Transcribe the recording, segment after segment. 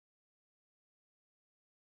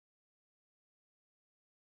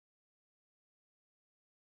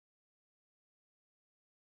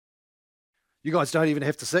You guys don't even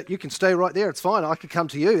have to sit. You can stay right there. It's fine. I can come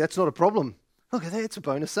to you. That's not a problem. Look at that. It's a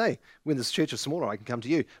bonus, eh? When this church is smaller, I can come to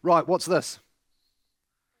you. Right, what's this?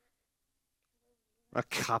 A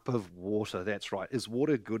cup of water. That's right. Is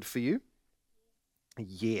water good for you?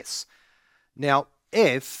 Yes. Now,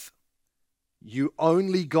 if you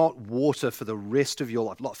only got water for the rest of your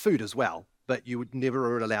life, like food as well, but you would never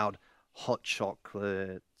are allowed hot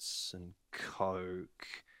chocolates and Coke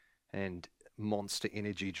and Monster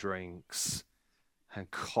energy drinks and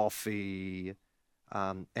coffee,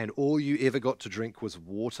 and all you ever got to drink was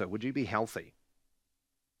water, would you be healthy?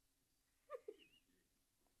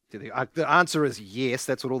 The answer is yes.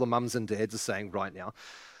 That's what all the mums and dads are saying right now.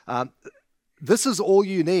 This is all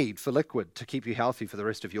you need for liquid to keep you healthy for the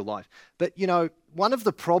rest of your life. But, one of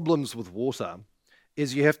the problems with water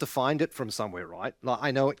is you have to find it from somewhere, right? Like,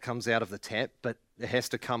 I know it comes out of the tap, but it has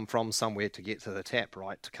to come from somewhere to get to the tap,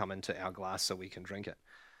 right? To come into our glass so we can drink it.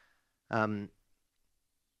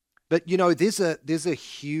 But, there's a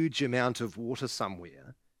huge amount of water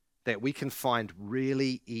somewhere that we can find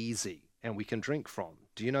really easy and we can drink from.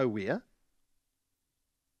 Do you know where?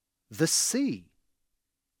 The sea.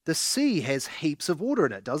 The sea has heaps of water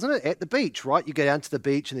in it, doesn't it? At the beach, right? You go down to the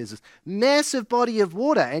beach and there's this massive body of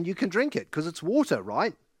water and you can drink it because it's water,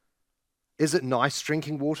 right? Is it nice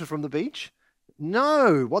drinking water from the beach?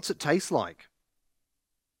 No. What's it taste like?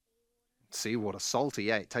 Seawater, salty,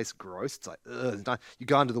 yeah. It tastes gross. It's like, ugh. You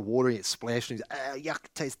go under the water and you splash and yuck,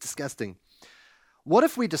 it tastes disgusting. What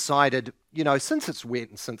if we decided, since it's wet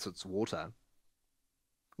and since it's water,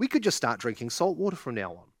 we could just start drinking salt water from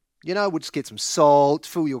now on? We'll just get some salt,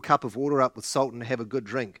 fill your cup of water up with salt and have a good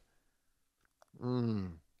drink.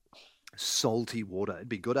 Salty water. It'd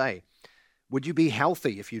be good, eh? Would you be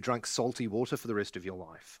healthy if you drank salty water for the rest of your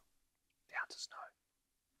life? The answer's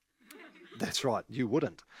no. That's right, you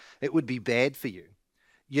wouldn't. It would be bad for you.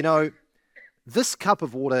 This cup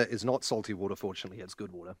of water is not salty water, fortunately. It's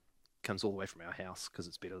good water. It comes all the way from our house because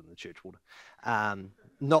it's better than the church water.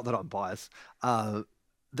 Not that I'm biased.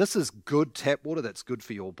 This is good tap water that's good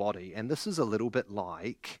for your body, and this is a little bit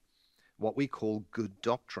like what we call good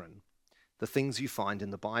doctrine, the things you find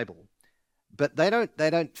in the Bible. But they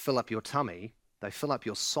don't fill up your tummy, they fill up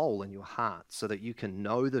your soul and your heart so that you can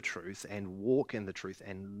know the truth and walk in the truth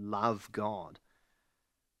and love God.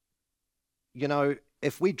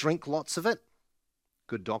 If we drink lots of it,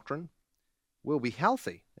 good doctrine, we'll be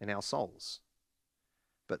healthy in our souls.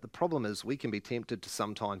 But the problem is we can be tempted to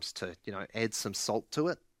sometimes to, add some salt to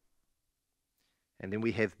it. And then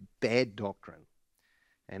we have bad doctrine.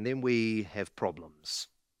 And then we have problems.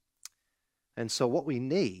 And so what we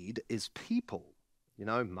need is people,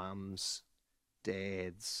 mums,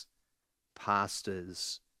 dads,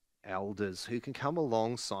 pastors, elders who can come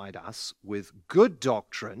alongside us with good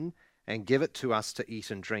doctrine and give it to us to eat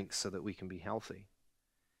and drink so that we can be healthy.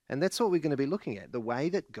 And that's what we're going to be looking at, the way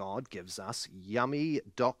that God gives us yummy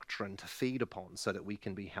doctrine to feed upon so that we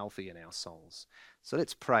can be healthy in our souls. So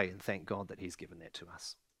let's pray and thank God that he's given that to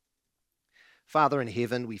us. Father in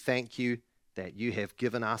heaven, we thank you that you have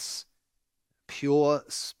given us pure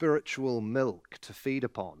spiritual milk to feed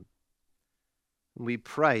upon. And we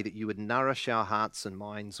pray that you would nourish our hearts and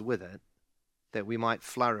minds with it, that we might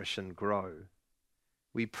flourish and grow.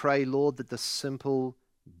 We pray, Lord, that the simple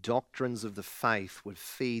doctrines of the faith would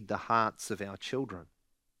feed the hearts of our children,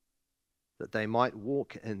 that they might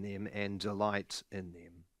walk in them and delight in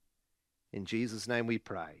them. In Jesus' name we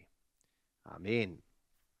pray. Amen.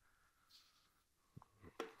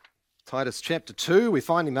 Titus chapter 2, we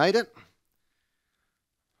finally made it.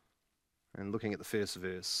 And looking at the first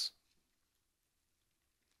verse.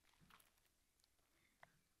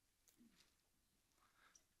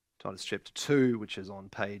 Titus chapter 2, which is on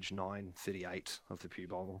page 938 of the Pew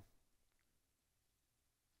Bible.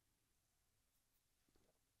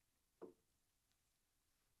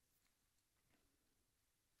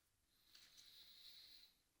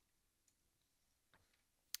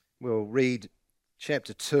 We'll read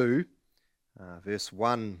chapter 2, verse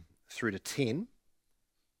 1 through to 10,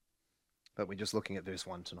 but we're just looking at verse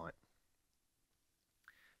 1 tonight.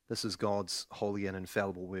 This is God's holy and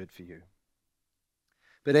infallible word for you.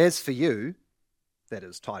 But as for you, that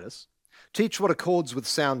is Titus, teach what accords with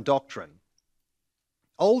sound doctrine.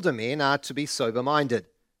 Older men are to be sober-minded,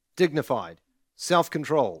 dignified,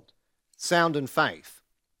 self-controlled, sound in faith,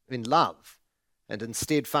 in love, and in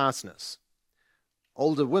steadfastness.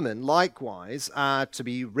 Older women likewise are to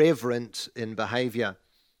be reverent in behavior,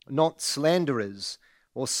 not slanderers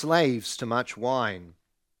or slaves to much wine.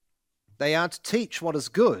 They are to teach what is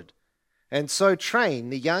good, and so train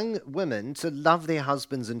the young women to love their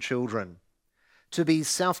husbands and children, to be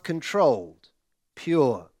self-controlled,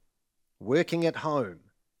 pure, working at home,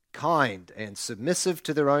 kind and submissive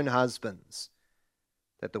to their own husbands,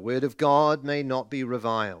 that the word of God may not be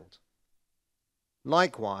reviled.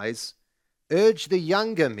 Likewise, urge the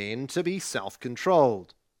younger men to be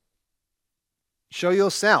self-controlled. Show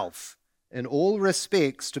yourself in all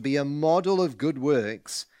respects to be a model of good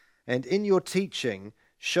works, and in your teaching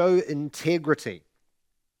show integrity,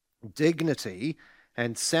 dignity,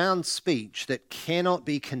 and sound speech that cannot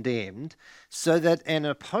be condemned, so that an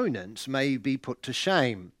opponent may be put to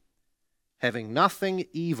shame, having nothing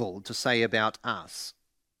evil to say about us.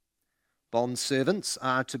 Bondservants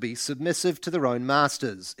are to be submissive to their own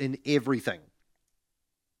masters in everything.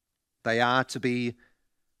 They are to be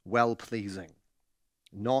well-pleasing,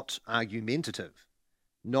 not argumentative,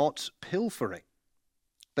 not pilfering,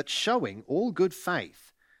 but showing all good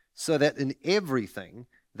faith, so that in everything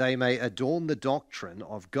they may adorn the doctrine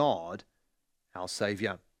of God, our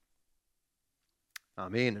Saviour.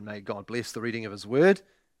 Amen, and may God bless the reading of his word,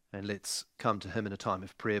 and let's come to him in a time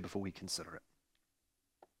of prayer before we consider it.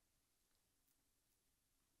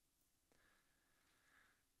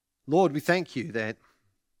 Lord, we thank you that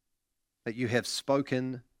you have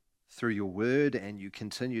spoken through your word, and you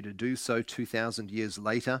continue to do so 2,000 years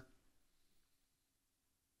later.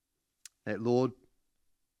 That, Lord,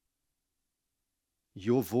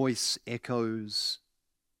 your voice echoes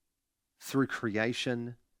through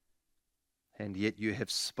creation, and yet you have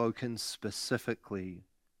spoken specifically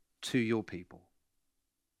to your people.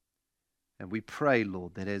 And we pray,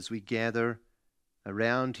 Lord, that as we gather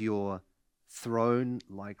around your throne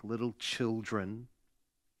like little children,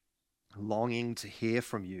 longing to hear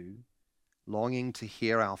from you, longing to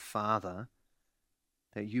hear our Father,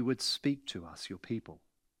 that you would speak to us, your people,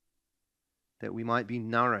 that we might be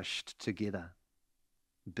nourished together,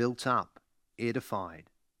 built up, edified,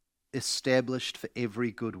 established for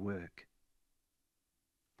every good work,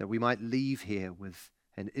 that we might leave here with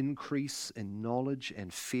an increase in knowledge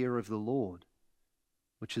and fear of the Lord,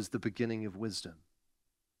 which is the beginning of wisdom,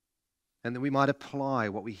 and that we might apply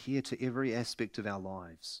what we hear to every aspect of our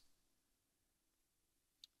lives.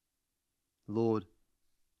 Lord,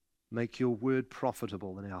 make your word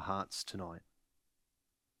profitable in our hearts tonight,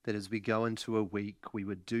 that as we go into a week, we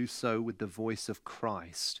would do so with the voice of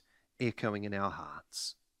Christ echoing in our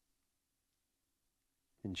hearts.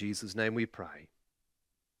 In Jesus' name we pray.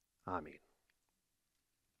 Amen.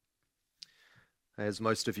 As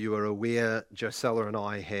most of you are aware, Josella and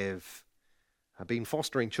I have been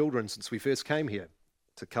fostering children since we first came here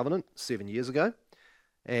to Covenant 7 years ago.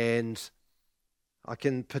 And I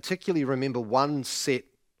can particularly remember one set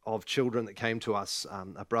of children that came to us,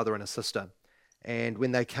 a brother and a sister. And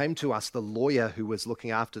when they came to us, the lawyer who was looking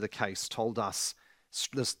after the case told us,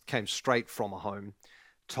 this came straight from a home,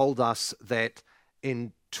 told us that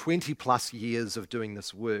in 20 plus years of doing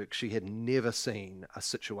this work, she had never seen a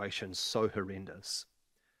situation so horrendous.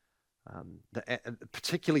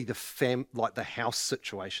 Particularly the house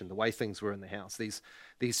situation, the way things were in the house.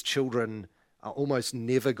 These children almost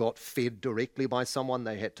never got fed directly by someone.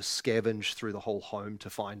 They had to scavenge through the whole home to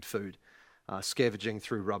find food, scavenging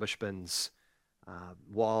through rubbish bins,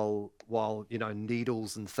 while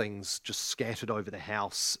needles and things just scattered over the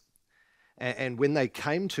house. And when they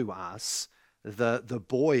came to us, the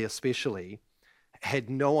boy especially had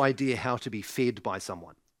no idea how to be fed by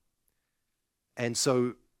someone. And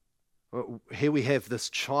so here we have this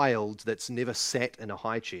child that's never sat in a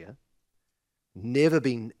high chair, never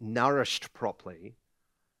been nourished properly,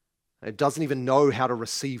 it doesn't even know how to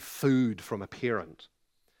receive food from a parent.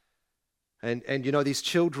 And these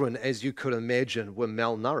children, as you could imagine, were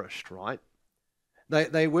malnourished, right?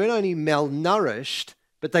 They weren't only malnourished,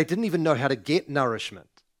 but they didn't even know how to get nourishment.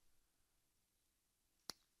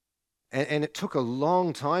 And it took a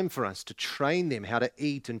long time for us to train them how to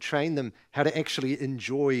eat and train them how to actually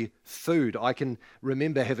enjoy food. I can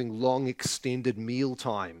remember having long extended meal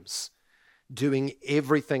times, doing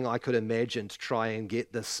everything I could imagine to try and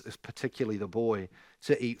get this, particularly the boy,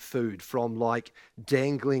 to eat food, from like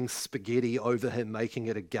dangling spaghetti over him, making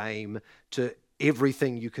it a game, to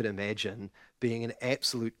everything you could imagine, being an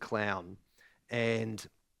absolute clown. And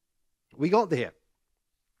we got there.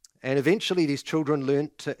 And eventually these children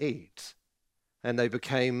learnt to eat, and they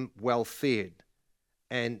became well-fed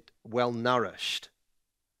and well-nourished.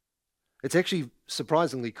 It's actually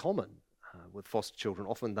surprisingly common with foster children.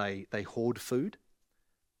 Often they hoard food.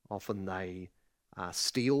 Often they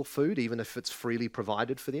steal food, even if it's freely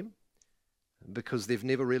provided for them, because they've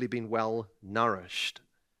never really been well-nourished.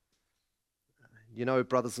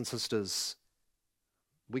 Brothers and sisters,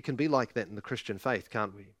 we can be like that in the Christian faith,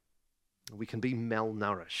 can't we? We can be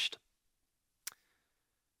malnourished.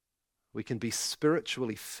 We can be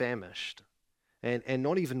spiritually famished and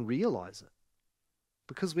not even realize it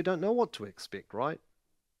because we don't know what to expect, right?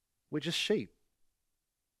 We're just sheep.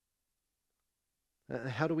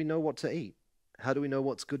 How do we know what to eat? How do we know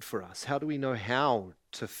what's good for us? How do we know how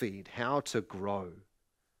to feed, how to grow?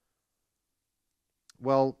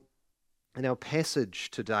 Well, in our passage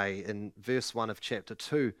today, in verse 1 of chapter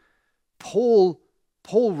 2, Paul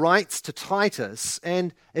writes to Titus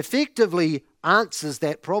and effectively answers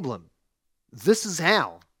that problem. This is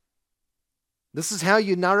how. This is how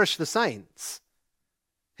you nourish the saints.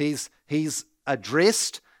 He's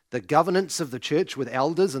addressed the governance of the church with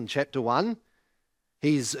elders in chapter 1.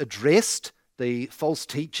 He's addressed the false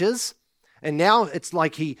teachers. And now it's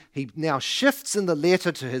like he now shifts in the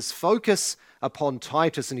letter to his focus upon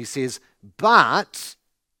Titus and he says, but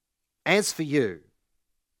as for you.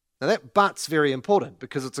 Now that but's very important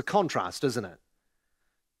because it's a contrast, isn't it?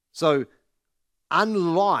 So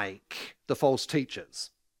unlike the false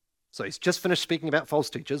teachers, so he's just finished speaking about false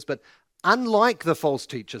teachers, but unlike the false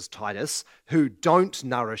teachers, Titus, who don't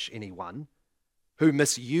nourish anyone, who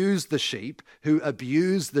misuse the sheep, who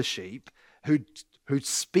abuse the sheep, who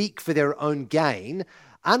speak for their own gain,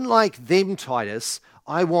 unlike them, Titus,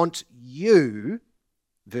 I want you,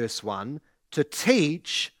 verse 1, to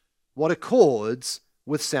teach what accords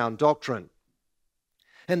with sound doctrine.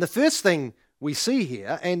 And the first thing we see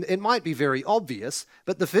here, and it might be very obvious,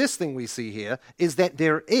 but the first thing we see here is that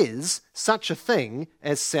there is such a thing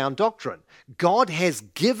as sound doctrine. God has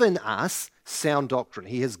given us sound doctrine.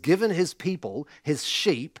 He has given his people, his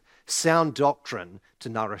sheep, sound doctrine to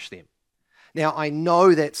nourish them. Now, I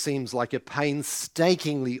know that seems like a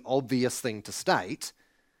painstakingly obvious thing to state,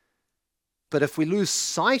 but if we lose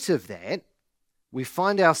sight of that, we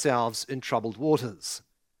find ourselves in troubled waters.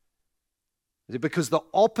 Because the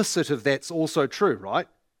opposite of that's also true, right?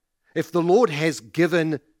 If the Lord has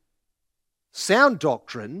given sound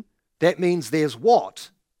doctrine, that means there's what?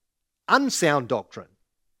 Unsound doctrine.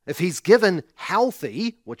 If he's given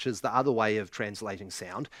healthy, which is the other way of translating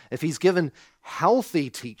sound, if he's given healthy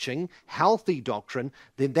teaching, healthy doctrine,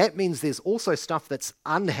 then that means there's also stuff that's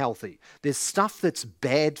unhealthy. There's stuff that's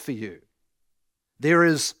bad for you. There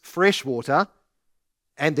is fresh water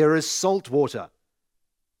and there is salt water.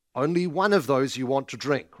 Only one of those you want to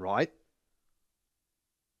drink, right?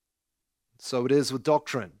 So it is with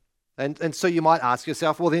doctrine. And so you might ask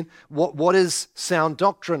yourself, well then, what is sound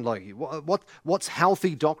doctrine, Logie? What's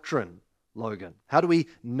healthy doctrine, Logan? How do we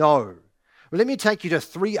know? Well, let me take you to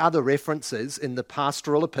 3 other references in the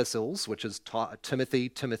pastoral epistles, which is Timothy,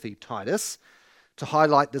 Titus, to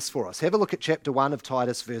highlight this for us. Have a look at chapter 1 of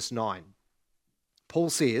Titus, verse 9. Paul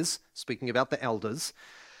says, speaking about the elders,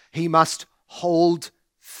 he must hold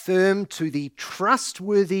firm to the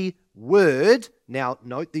trustworthy word. Now,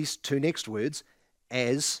 note these 2 next words,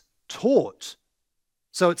 as taught.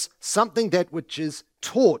 So it's something that which is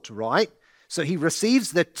taught, right? So he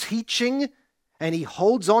receives the teaching and he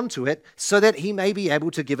holds on to it so that he may be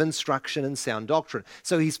able to give instruction in sound doctrine.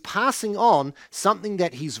 So he's passing on something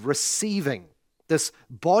that he's receiving. This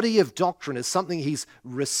body of doctrine is something he's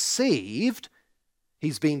received.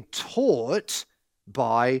 He's been taught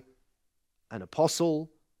by an apostle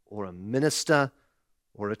or a minister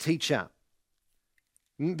or a teacher.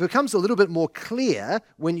 It becomes a little bit more clear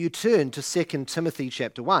when you turn to 2 Timothy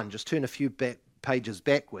chapter 1. Just turn a few pages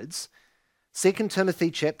backwards. 2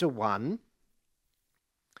 Timothy chapter 1,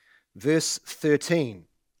 verse 13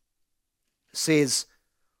 says,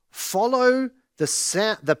 follow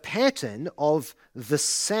the pattern of the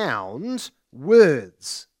sound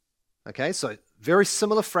words. Okay, so very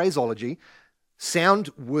similar phraseology. Sound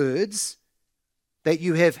words that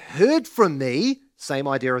you have heard from me, same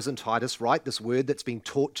idea as in Titus, right? This word that's been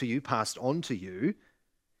taught to you, passed on to you,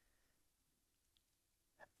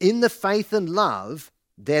 in the faith and love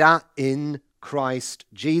that are in Christ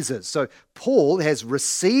Jesus. So Paul has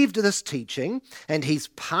received this teaching and he's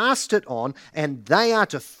passed it on, and they are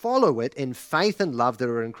to follow it in faith and love that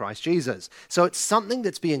are in Christ Jesus. So it's something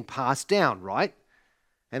that's being passed down, right?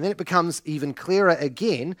 And then it becomes even clearer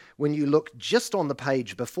again when you look just on the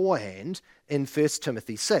page beforehand in 1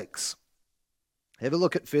 Timothy 6. Have a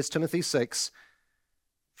look at 1 Timothy 6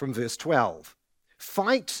 from verse 12.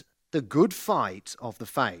 Fight the good fight of the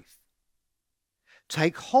faith.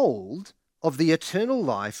 Take hold of the eternal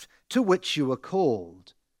life to which you were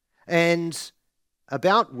called, and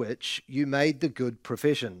about which you made the good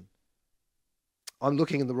profession. I'm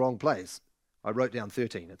looking in the wrong place. I wrote down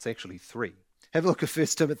 13. It's actually 3. Have a look at 1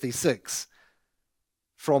 Timothy 6,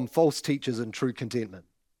 from false teachers and true contentment.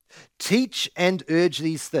 Teach and urge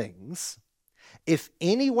these things. If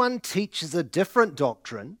anyone teaches a different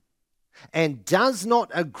doctrine and does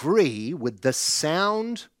not agree with the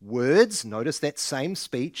sound words, notice that same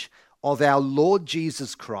speech, of our Lord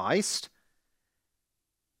Jesus Christ,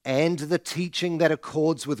 and the teaching that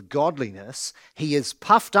accords with godliness, he is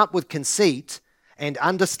puffed up with conceit and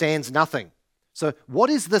understands nothing. So what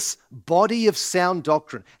is this body of sound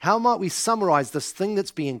doctrine? How might we summarize this thing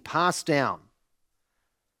that's being passed down?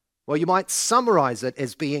 Well, you might summarize it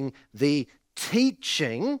as being the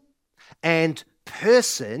teaching and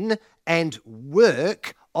person and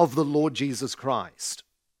work of the Lord Jesus Christ.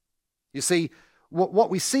 You see, what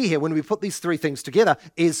we see here when we put these three things together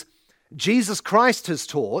is Jesus Christ has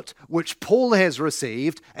taught, which Paul has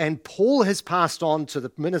received, and Paul has passed on to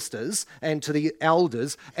the ministers and to the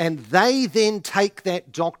elders, and they then take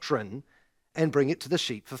that doctrine and bring it to the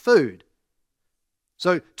sheep for food.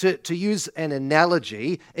 So to use an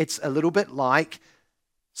analogy, it's a little bit like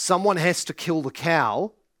someone has to kill the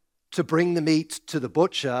cow to bring the meat to the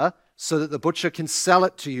butcher so that the butcher can sell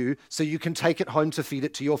it to you so you can take it home to feed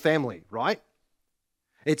it to your family, right?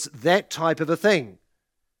 It's that type of a thing.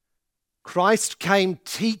 Christ came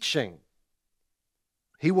teaching.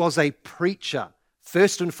 He was a preacher,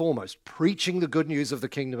 first and foremost, preaching the good news of the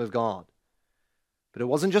kingdom of God. But it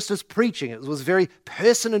wasn't just his preaching, it was very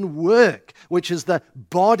person and work, which is the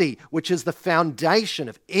body, which is the foundation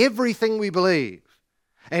of everything we believe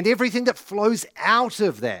and everything that flows out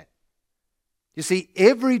of that. You see,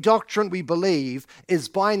 every doctrine we believe is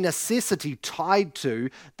by necessity tied to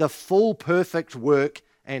the full, perfect work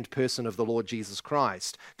and person of the Lord Jesus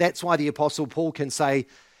Christ. That's why the Apostle Paul can say,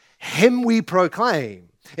 him we proclaim.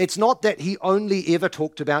 It's not that he only ever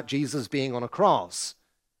talked about Jesus being on a cross.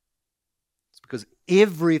 It's because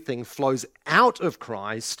everything flows out of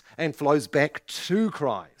Christ and flows back to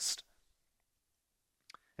Christ.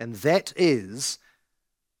 And that is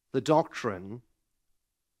the doctrine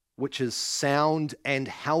which is sound and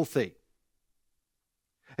healthy.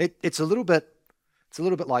 It's a little bit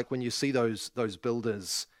like when you see those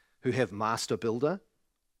builders who have master builder,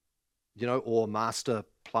 or master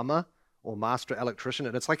plumber or master electrician,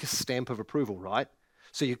 and it's like a stamp of approval, right?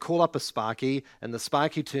 So you call up a Sparky, and the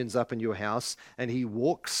Sparky turns up in your house, and he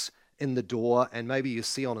walks in the door, and maybe you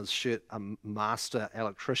see on his shirt a master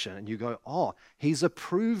electrician, and you go, oh, he's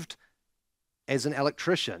approved as an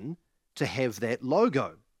electrician to have that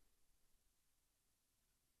logo.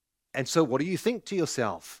 And so what do you think to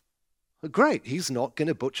yourself? Great, he's not going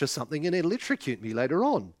to butcher something and electrocute me later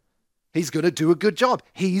on. He's going to do a good job.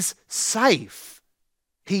 He's safe.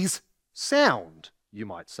 He's sound, you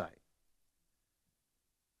might say.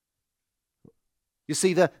 You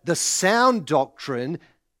see, the sound doctrine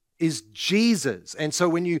is Jesus. And so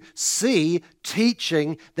when you see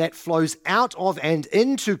teaching that flows out of and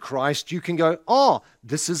into Christ, you can go, oh,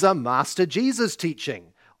 this is a Master Jesus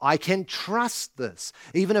teaching. I can trust this,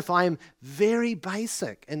 even if I am very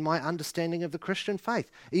basic in my understanding of the Christian faith,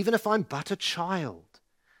 even if I'm but a child.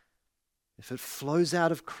 If it flows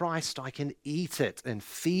out of Christ, I can eat it and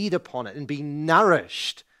feed upon it and be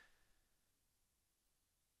nourished.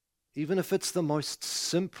 Even if it's the most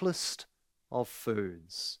simplest of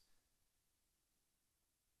foods.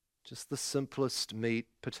 Just the simplest meat,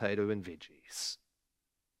 potato, and veggies.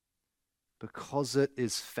 Because it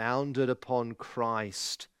is founded upon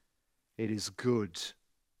Christ, it is good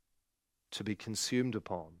to be consumed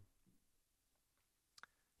upon.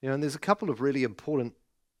 And there's a couple of really important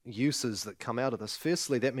uses that come out of this.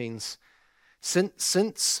 Firstly, that means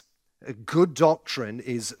since a good doctrine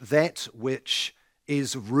is that which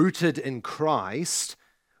is rooted in Christ,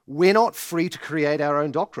 we're not free to create our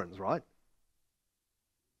own doctrines, right?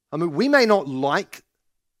 I mean, we may not like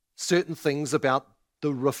certain things about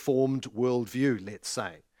the Reformed worldview, let's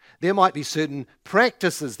say. There might be certain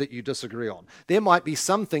practices that you disagree on. There might be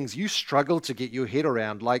some things you struggle to get your head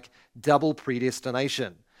around, like double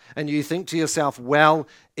predestination. And you think to yourself, well,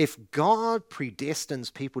 if God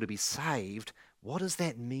predestines people to be saved, what does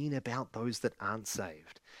that mean about those that aren't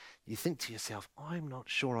saved? You think to yourself, I'm not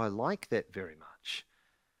sure I like that very much.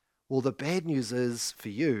 Well, the bad news is, for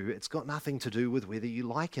you, it's got nothing to do with whether you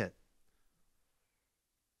like it.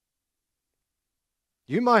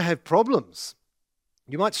 You might have problems.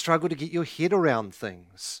 You might struggle to get your head around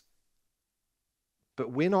things.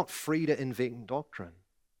 But we're not free to invent doctrine.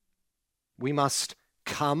 We must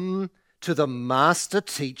come to the master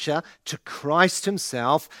teacher, to Christ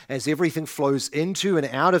himself, as everything flows into and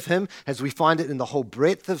out of him, as we find it in the whole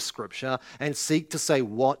breadth of Scripture, and seek to say,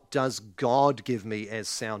 what does God give me as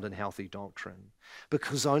sound and healthy doctrine?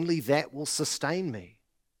 Because only that will sustain me.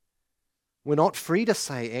 We're not free to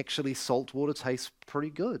say, actually, salt water tastes pretty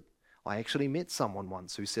good. I actually met someone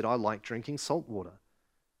once who said, I like drinking salt water.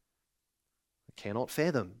 I cannot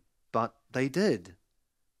fathom but they did.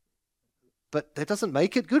 But that doesn't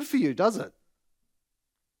make it good for you, does it?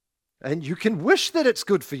 And you can wish that it's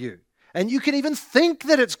good for you. And you can even think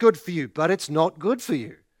that it's good for you, but it's not good for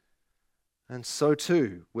you. And so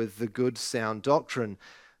too with the good, sound doctrine.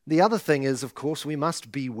 The other thing is, of course, we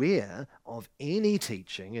must beware of any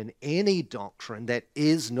teaching and any doctrine that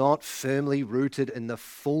is not firmly rooted in the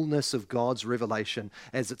fullness of God's revelation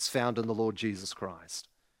as it's found in the Lord Jesus Christ.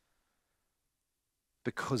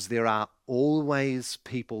 Because there are always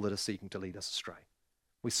people that are seeking to lead us astray.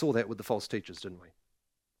 We saw that with the false teachers, didn't we?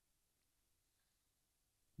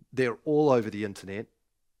 They're all over the internet.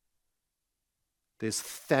 There's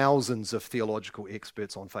thousands of theological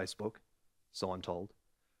experts on Facebook, so I'm told.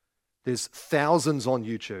 There's thousands on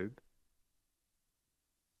YouTube.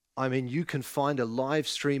 I mean, you can find a live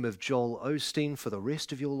stream of Joel Osteen for the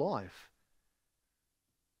rest of your life.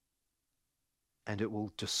 And it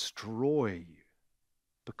will destroy you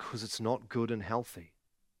because it's not good and healthy.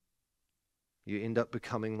 You end up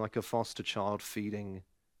becoming like a foster child feeding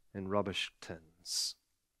in rubbish tins.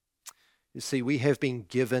 You see, we have been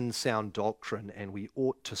given sound doctrine and we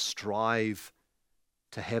ought to strive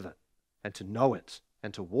to have it and to know it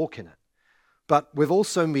and to walk in it. But we've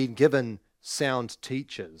also been given sound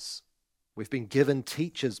teachers. We've been given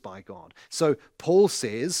teachers by God. So Paul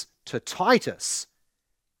says to Titus,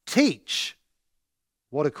 teach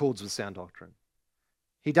what accords with sound doctrine.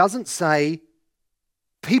 He doesn't say,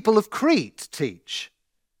 people of Crete teach.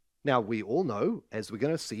 Now, we all know, as we're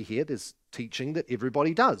going to see here, there's teaching that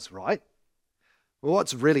everybody does, right? Well,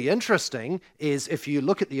 what's really interesting is if you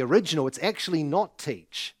look at the original, it's actually not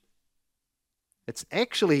teach. It's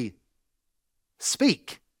actually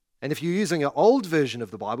speak. And if you're using an old version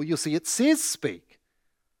of the Bible, you'll see it says speak.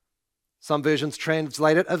 Some versions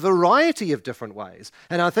translate it a variety of different ways.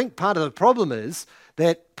 And I think part of the problem is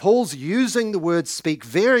that Paul's using the word speak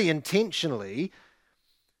very intentionally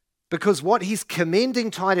because what he's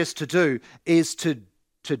commending Titus to do is to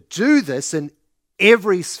do this in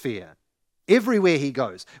every sphere, everywhere he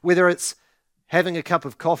goes, whether it's having a cup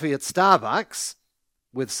of coffee at Starbucks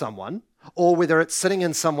with someone, or whether it's sitting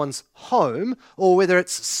in someone's home, or whether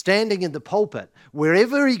it's standing in the pulpit.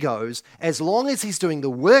 Wherever he goes, as long as he's doing the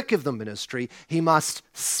work of the ministry, he must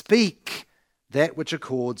speak that which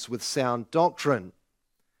accords with sound doctrine.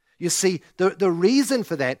 You see, the reason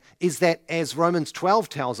for that is that, as Romans 12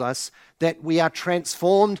 tells us, that we are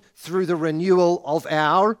transformed through the renewal of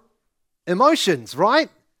our emotions, right?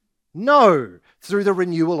 No, through the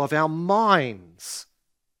renewal of our minds.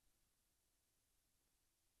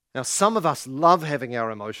 Now, some of us love having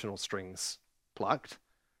our emotional strings plucked.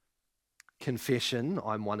 Confession,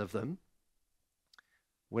 I'm one of them.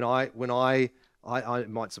 When I it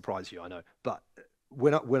might surprise you, I know, but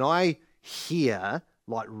when I hear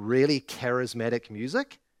like really charismatic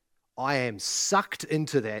music, I am sucked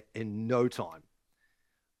into that in no time.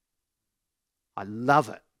 I love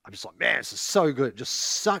it. I'm just like, man, this is so good. It just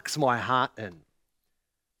sucks my heart in.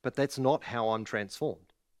 But that's not how I'm transformed.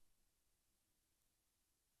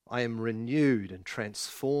 I am renewed and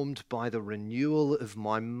transformed by the renewal of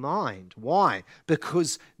my mind. Why?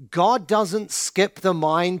 Because God doesn't skip the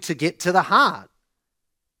mind to get to the heart.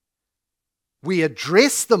 We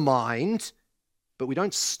address the mind, but we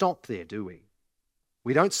don't stop there, do we?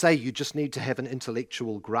 We don't say you just need to have an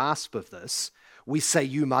intellectual grasp of this. We say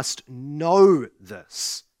you must know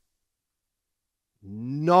this.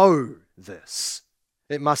 Know this.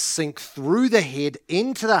 It must sink through the head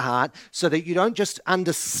into the heart so that you don't just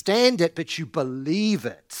understand it, but you believe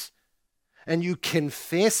it. And you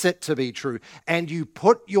confess it to be true. And you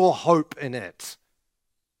put your hope in it.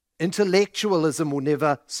 Intellectualism will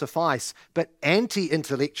never suffice, but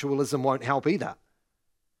anti-intellectualism won't help either.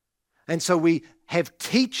 And so we have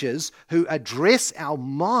teachers who address our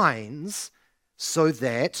minds so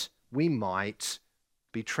that we might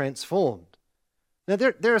be transformed. Now,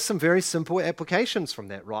 there are some very simple applications from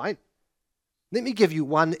that, right? Let me give you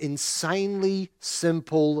one insanely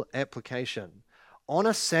simple application. On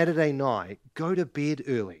a Saturday night, go to bed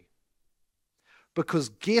early. Because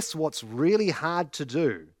guess what's really hard to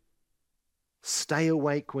do? Stay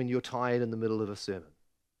awake when you're tired in the middle of a sermon.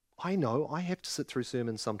 I know, I have to sit through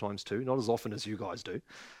sermons sometimes too, not as often as you guys do.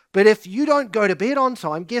 But if you don't go to bed on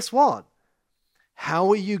time, guess what?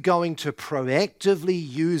 How are you going to proactively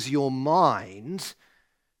use your mind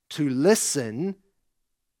to listen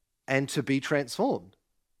and to be transformed?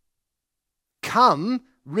 Come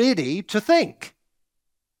ready to think.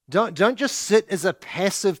 Don't just sit as a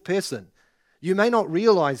passive person. You may not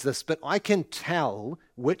realize this, but I can tell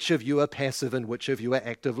which of you are passive and which of you are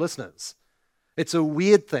active listeners. It's a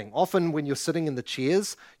weird thing. Often when you're sitting in the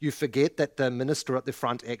chairs, you forget that the minister at the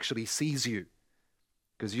front actually sees you,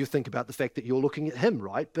 because you think about the fact that you're looking at him,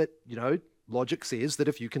 right? But, logic says that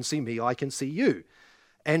if you can see me, I can see you.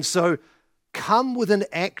 And so come with an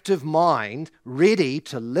active mind, ready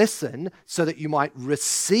to listen so that you might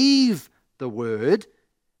receive the word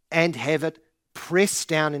and have it pressed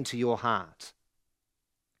down into your heart.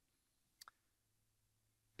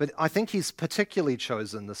 But I think he's particularly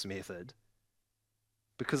chosen this method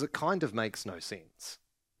because it kind of makes no sense,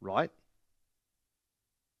 right?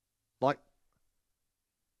 Like,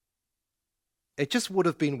 it just would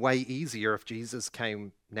have been way easier if Jesus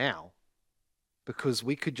came now, because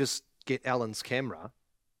we could just get Alan's camera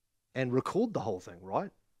and record the whole thing,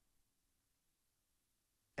 right?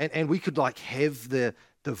 And we could have the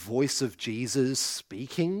voice of Jesus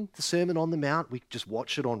speaking the Sermon on the Mount. We could just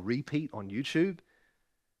watch it on repeat on YouTube.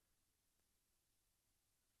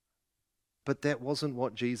 But that wasn't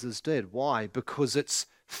what Jesus did. Why? Because it's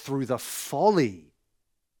through the folly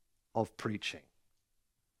of preaching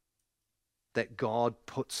that God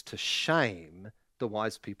puts to shame the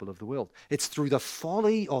wise people of the world. It's through the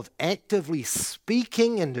folly of actively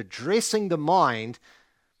speaking and addressing the mind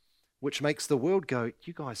which makes the world go,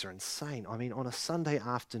 you guys are insane. I mean, on a Sunday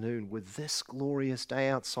afternoon with this glorious day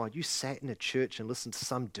outside, you sat in a church and listened to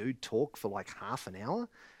some dude talk for half an hour?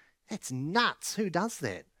 That's nuts. Who does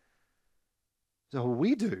that? So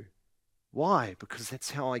we do. Why? Because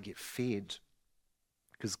that's how I get fed.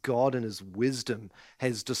 Because God in his wisdom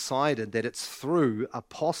has decided that it's through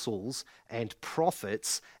apostles and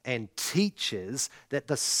prophets and teachers that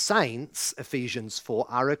the saints, Ephesians 4,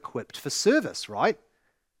 are equipped for service, right?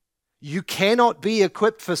 You cannot be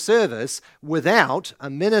equipped for service without a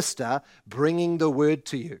minister bringing the word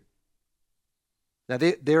to you. Now,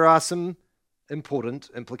 there are some important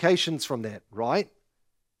implications from that, right?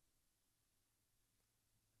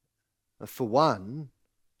 For one,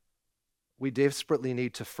 we desperately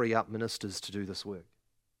need to free up ministers to do this work.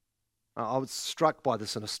 I was struck by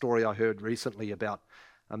this in a story I heard recently about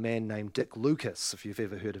a man named Dick Lucas, if you've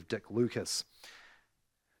ever heard of Dick Lucas.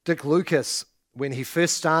 Dick Lucas, when he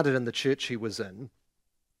first started in the church he was in,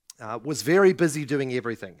 was very busy doing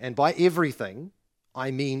everything. And by everything,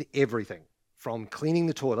 I mean everything. From cleaning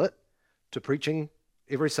the toilet to preaching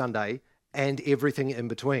every Sunday and everything in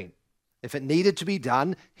between. If it needed to be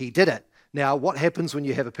done, he did it. Now, what happens when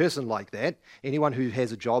you have a person like that? Anyone who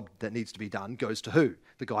has a job that needs to be done goes to who?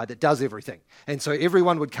 The guy that does everything. And so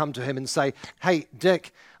everyone would come to him and say, hey,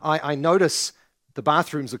 Dick, I notice the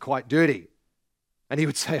bathrooms are quite dirty. And he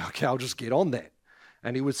would say, okay, I'll just get on that.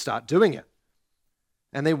 And he would start doing it.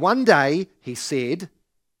 And then one day he said,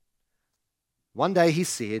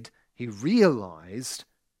 he realized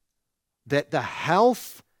that the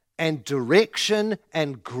health and direction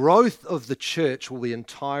and growth of the church will be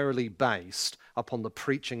entirely based upon the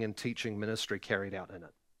preaching and teaching ministry carried out in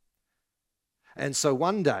it. And so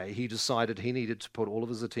one day he decided he needed to put all of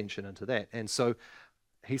his attention into that. And so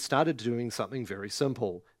he started doing something very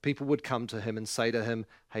simple. People would come to him and say to him,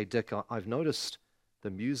 hey, Dick, I've noticed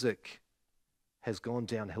the music has gone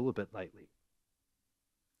downhill a bit lately.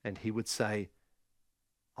 And he would say,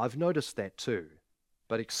 I've noticed that too,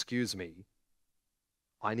 but excuse me,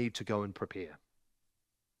 I need to go and prepare.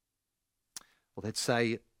 Well, they'd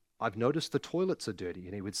say, I've noticed the toilets are dirty.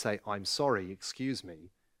 And he would say, I'm sorry, excuse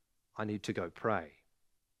me, I need to go pray.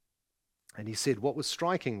 And he said what was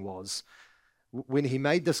striking was when he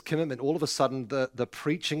made this commitment, all of a sudden the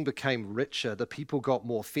preaching became richer, the people got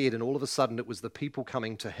more fed, and all of a sudden it was the people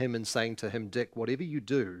coming to him and saying to him, Dick, whatever you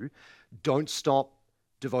do, don't stop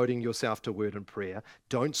devoting yourself to word and prayer.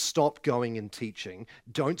 Don't stop going and teaching.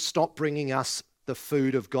 Don't stop bringing us the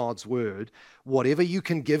food of God's word. Whatever you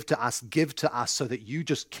can give to us so that you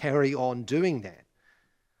just carry on doing that.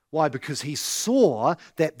 Why? Because he saw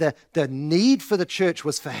that the need for the church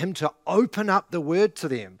was for him to open up the word to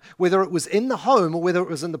them, whether it was in the home or whether it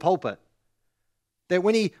was in the pulpit. That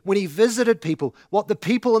when he visited people, what the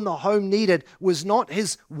people in the home needed was not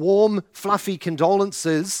his warm, fluffy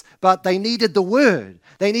condolences, but they needed the word.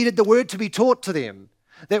 They needed the word to be taught to them.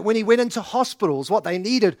 That when he went into hospitals, what they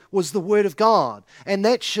needed was the word of God. And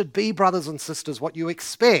that should be, brothers and sisters, what you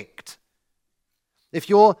expect. If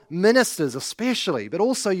your ministers especially, but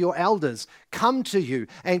also your elders, come to you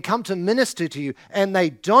and come to minister to you, and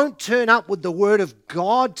they don't turn up with the word of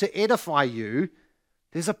God to edify you,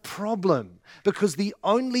 there's a problem. Because the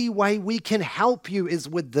only way we can help you is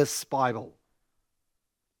with this Bible.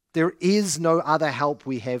 There is no other help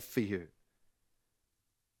we have for you.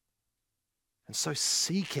 And so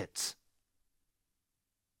seek it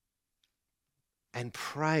and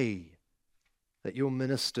pray that your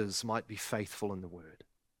ministers might be faithful in the word.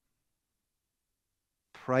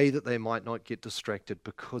 Pray that they might not get distracted,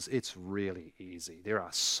 because it's really easy. There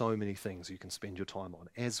are so many things you can spend your time on,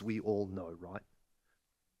 as we all know, right?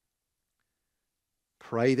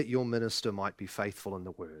 Pray that your minister might be faithful in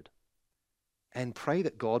the word. And pray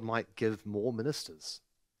that God might give more ministers.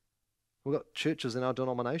 We've got churches in our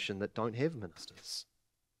denomination that don't have ministers.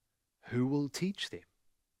 Who will teach them?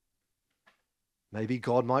 Maybe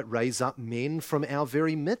God might raise up men from our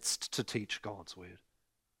very midst to teach God's word.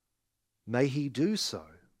 May he do so.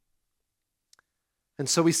 And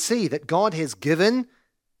so we see that God has given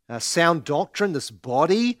sound doctrine, this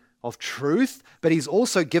body of truth, but he's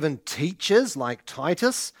also given teachers like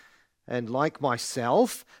Titus and like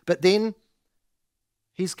myself, but then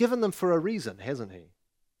he's given them for a reason, hasn't he?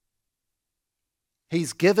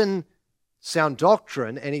 He's given sound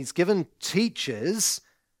doctrine and he's given teachers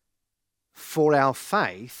for our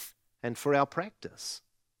faith and for our practice,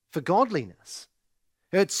 for godliness.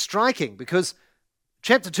 It's striking because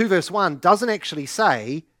chapter 2 verse 1 doesn't actually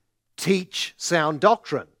say teach sound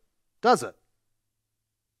doctrine, does it?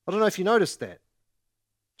 I don't know if you noticed that.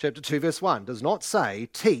 Chapter 2 verse 1 does not say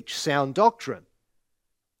teach sound doctrine.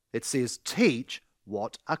 It says teach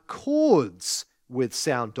what accords with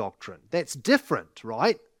sound doctrine. That's different,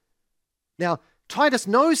 right? Now, Titus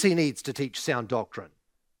knows he needs to teach sound doctrine.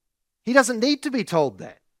 He doesn't need to be told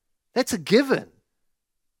that. That's a given.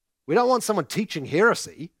 We don't want someone teaching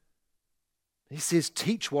heresy. He says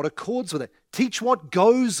teach what accords with it. Teach what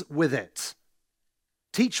goes with it.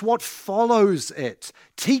 Teach what follows it.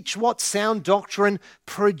 Teach what sound doctrine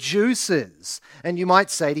produces. And you might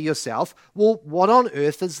say to yourself, well, what on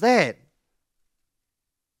earth is that?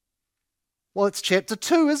 Well, it's chapter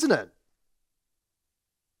 2, isn't it?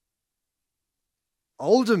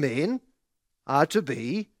 Older men are to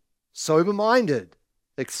be sober-minded,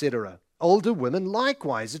 etc. Older women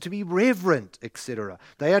likewise are to be reverent, etc.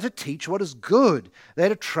 They are to teach what is good. They are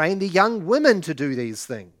to train the young women to do these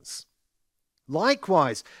things.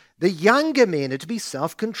 Likewise, the younger men are to be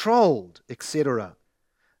self-controlled, etc.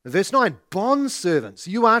 Verse 9, bondservants,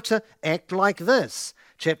 you are to act like this.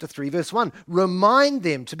 Chapter 3, verse 1, remind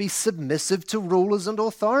them to be submissive to rulers and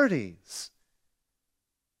authorities.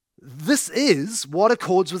 This is what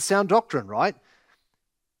accords with sound doctrine, right?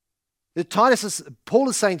 Paul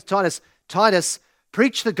is saying to Titus, Titus,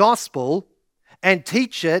 preach the gospel and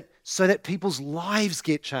teach it so that people's lives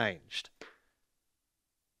get changed.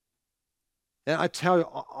 And I tell you,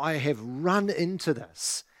 I have run into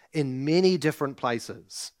this in many different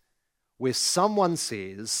places where someone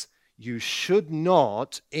says you should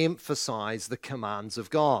not emphasize the commands of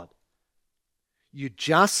God. You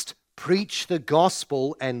just preach the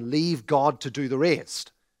gospel and leave God to do the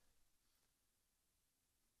rest.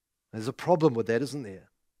 There's a problem with that, isn't there?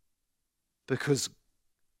 Because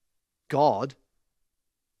God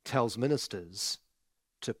tells ministers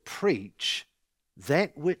to preach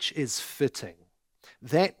that which is fitting,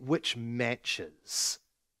 that which matches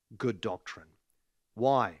good doctrine.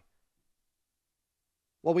 Why?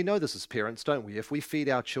 Well, we know this as parents, don't we? If we feed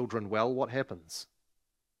our children well, what happens?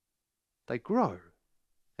 They grow,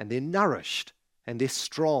 and they're nourished, and they're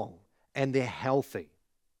strong, and they're healthy.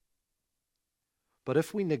 But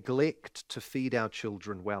if we neglect to feed our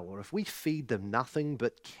children well, or if we feed them nothing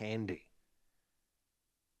but candy,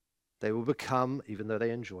 they will become, even though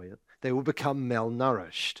they enjoy it, they will become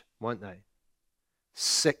malnourished, won't they?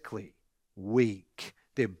 Sickly, weak,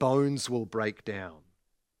 their bones will break down.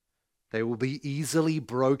 They will be easily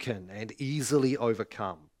broken and easily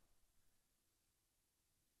overcome.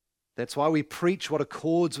 That's why we preach what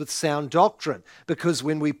accords with sound doctrine, because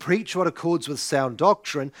when we preach what accords with sound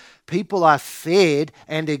doctrine, people are fed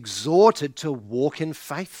and exhorted to walk in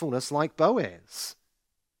faithfulness like Boaz.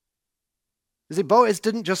 You see, Boaz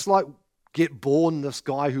didn't just get born this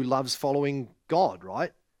guy who loves following God,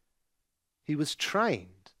 right? He was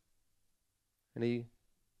trained, and he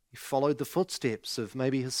followed the footsteps of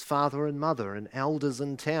maybe his father and mother and elders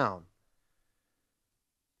in town.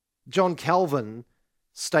 John Calvin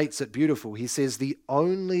states it beautiful. He says, the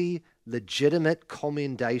only legitimate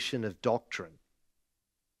commendation of doctrine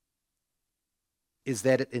is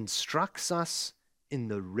that it instructs us in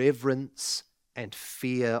the reverence and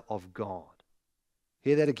fear of God.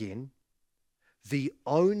 Hear that again. The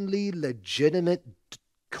only legitimate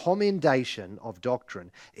commendation of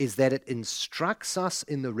doctrine is that it instructs us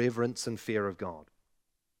in the reverence and fear of God.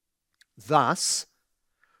 Thus,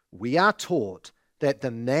 we are taught that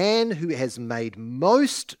the man who has made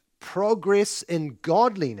most progress in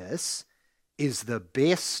godliness is the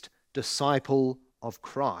best disciple of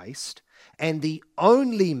Christ, and the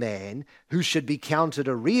only man who should be counted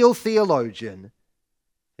a real theologian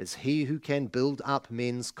is he who can build up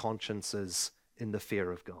men's consciences in the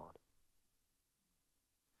fear of God.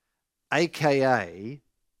 AKA,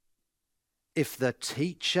 if the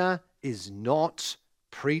teacher is not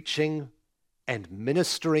preaching and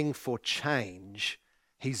ministering for change,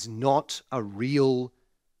 he's not a real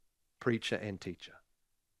preacher and teacher.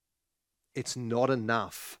 It's not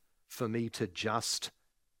enough for me to just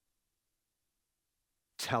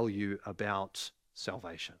tell you about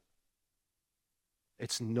salvation.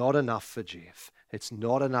 It's not enough for Jeff. It's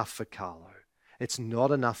not enough for Carlo. It's not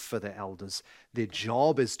enough for the elders. Their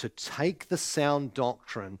job is to take the sound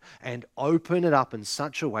doctrine and open it up in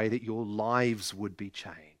such a way that your lives would be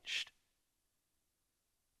changed.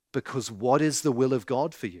 Because what is the will of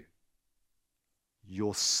God for you?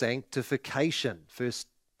 Your sanctification. 1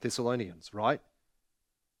 Thessalonians, right?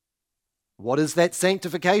 What is that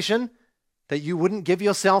sanctification? That you wouldn't give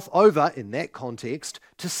yourself over, in that context,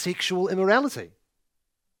 to sexual immorality.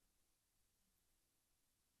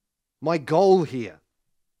 My goal here,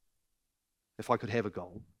 if I could have a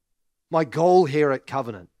goal, my goal here at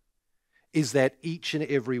Covenant is that each and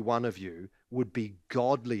every one of you would be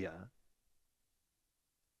godlier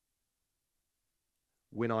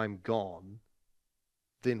when I'm gone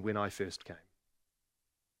than when I first came.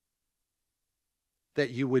 That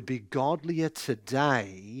you would be godlier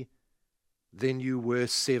today than you were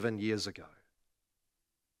 7 years ago.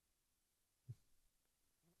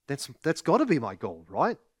 That's got to be my goal,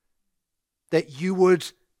 right? That you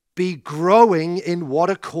would be growing in what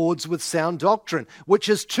accords with sound doctrine, which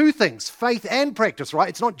is two things, faith and practice, right?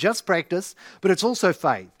 It's not just practice, but it's also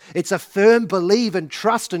faith. It's a firm belief and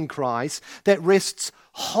trust in Christ that rests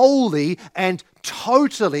wholly and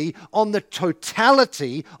totally on the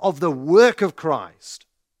totality of the work of Christ.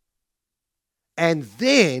 And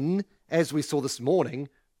then, as we saw this morning,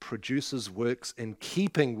 produces works in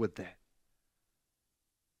keeping with that.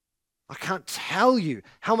 I can't tell you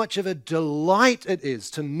how much of a delight it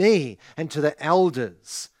is to me and to the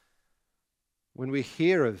elders when we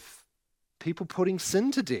hear of people putting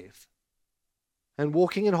sin to death and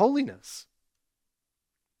walking in holiness.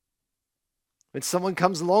 When someone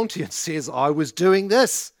comes along to you and says, I was doing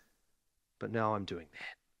this, but now I'm doing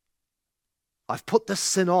that. I've put this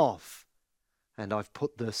sin off and I've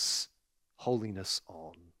put this holiness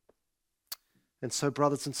on. And so,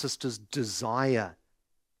 brothers and sisters, desire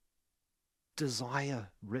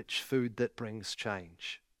rich food that brings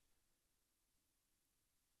change.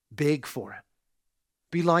 Beg for it.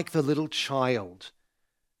 Be like the little child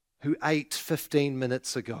who ate 15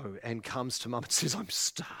 minutes ago and comes to mum and says, I'm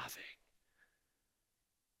starving.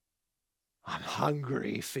 I'm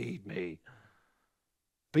hungry, feed me.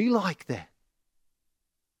 Be like that.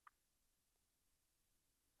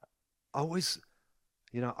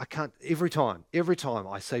 I can't, every time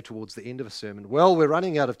I say towards the end of a sermon, well, we're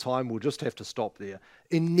running out of time, we'll just have to stop there.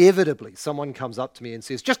 Inevitably, someone comes up to me and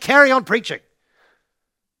says, just carry on preaching.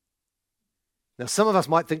 Now, some of us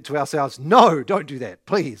might think to ourselves, no, don't do that,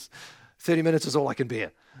 please. 30 minutes is all I can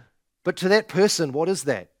bear. But to that person, what is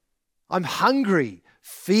that? I'm hungry.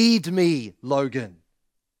 Feed me, Logan.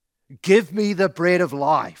 Give me the bread of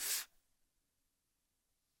life.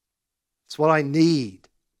 It's what I need.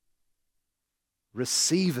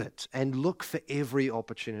 Receive it and look for every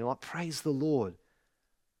opportunity. Like, praise the Lord.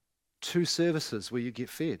 2 services where you get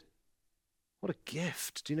fed. What a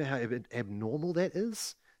gift. Do you know how abnormal that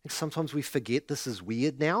is? I think sometimes we forget this is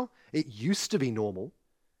weird now. It used to be normal.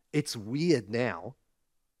 It's weird now.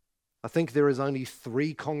 I think there is only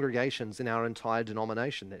 3 congregations in our entire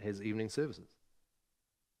denomination that has evening services.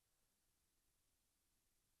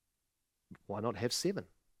 Why not have 7?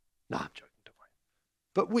 No, I'm joking. Don't worry.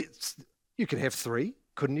 But you could have 3,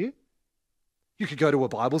 couldn't you? You could go to a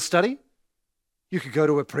Bible study. You could go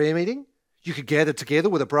to a prayer meeting. You could gather together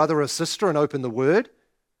with a brother or sister and open the Word.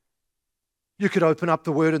 You could open up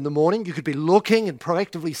the Word in the morning. You could be looking and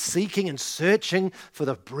proactively seeking and searching for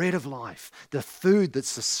the bread of life, the food that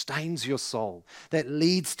sustains your soul, that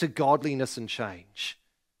leads to godliness and change.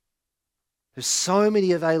 There's so many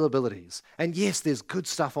availabilities. And yes, there's good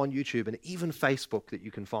stuff on YouTube and even Facebook that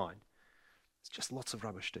you can find. It's just lots of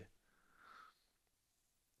rubbish there.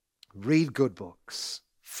 Read good books.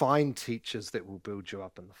 Find teachers that will build you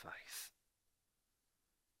up in the faith.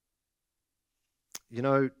 You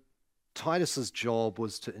know, Titus's job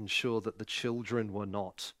was to ensure that the children were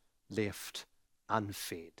not left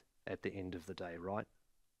unfed at the end of the day, right?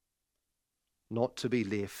 Not to be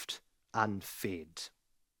left unfed.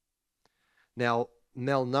 Now,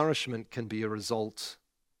 malnourishment can be a result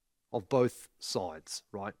of both sides,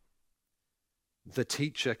 right? The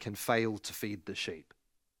teacher can fail to feed the sheep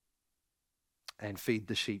and feed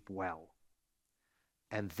the sheep well.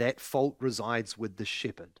 and that fault resides with the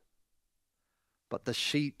shepherd. But the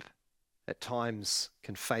sheep at times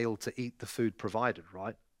can fail to eat the food provided,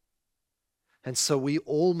 right? And so we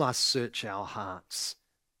all must search our hearts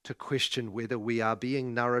to question whether we are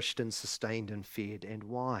being nourished and sustained and fed, and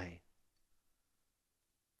why.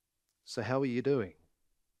 So how are you doing?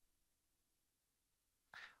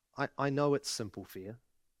 I know it's simple fear.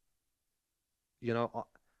 You know,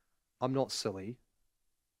 I'm not silly.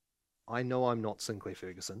 I know I'm not Sinclair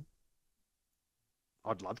Ferguson.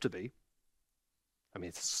 I'd love to be. I mean,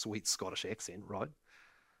 it's a sweet Scottish accent, right?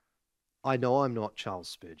 I know I'm not Charles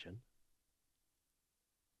Spurgeon.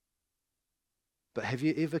 But have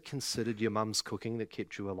you ever considered your mum's cooking that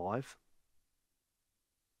kept you alive?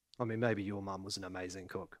 I mean, maybe your mum was an amazing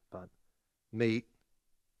cook, but meat,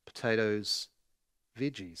 potatoes,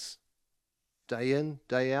 veggies, day in,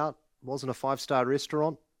 day out, wasn't a 5-star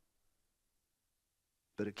restaurant,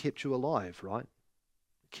 but it kept you alive, right?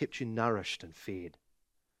 It kept you nourished and fed.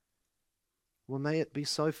 Well, may it be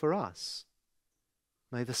so for us.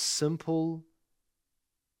 May the simple,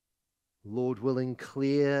 Lord willing,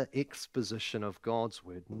 clear exposition of God's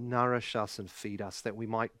word nourish us and feed us, that we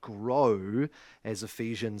might grow, as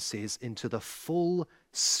Ephesians says, into the full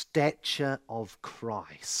stature of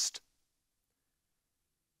Christ.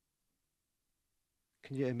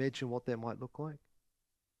 Can you imagine what that might look like?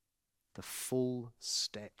 The full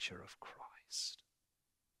stature of Christ.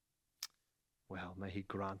 Well, may he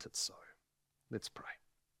grant it so. Let's pray.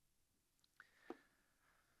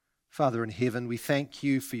 Father in heaven, we thank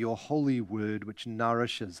you for your holy word which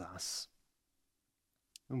nourishes us.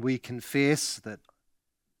 And we confess that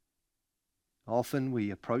often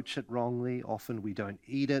we approach it wrongly, often we don't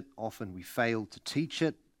eat it, often we fail to teach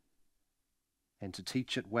it, and to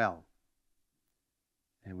teach it well.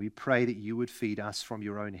 And we pray that you would feed us from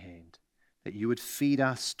your own hand, that you would feed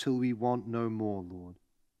us till we want no more, Lord.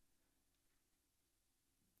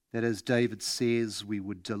 That as David says, we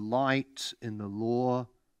would delight in the law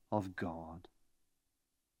of God.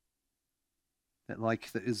 That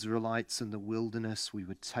like the Israelites in the wilderness, we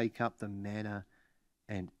would take up the manna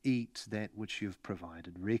and eat that which you've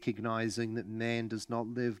provided, recognizing that man does not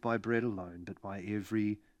live by bread alone, but by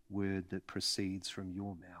every word that proceeds from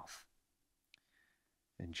your mouth.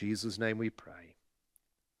 In Jesus' name we pray.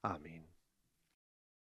 Amen.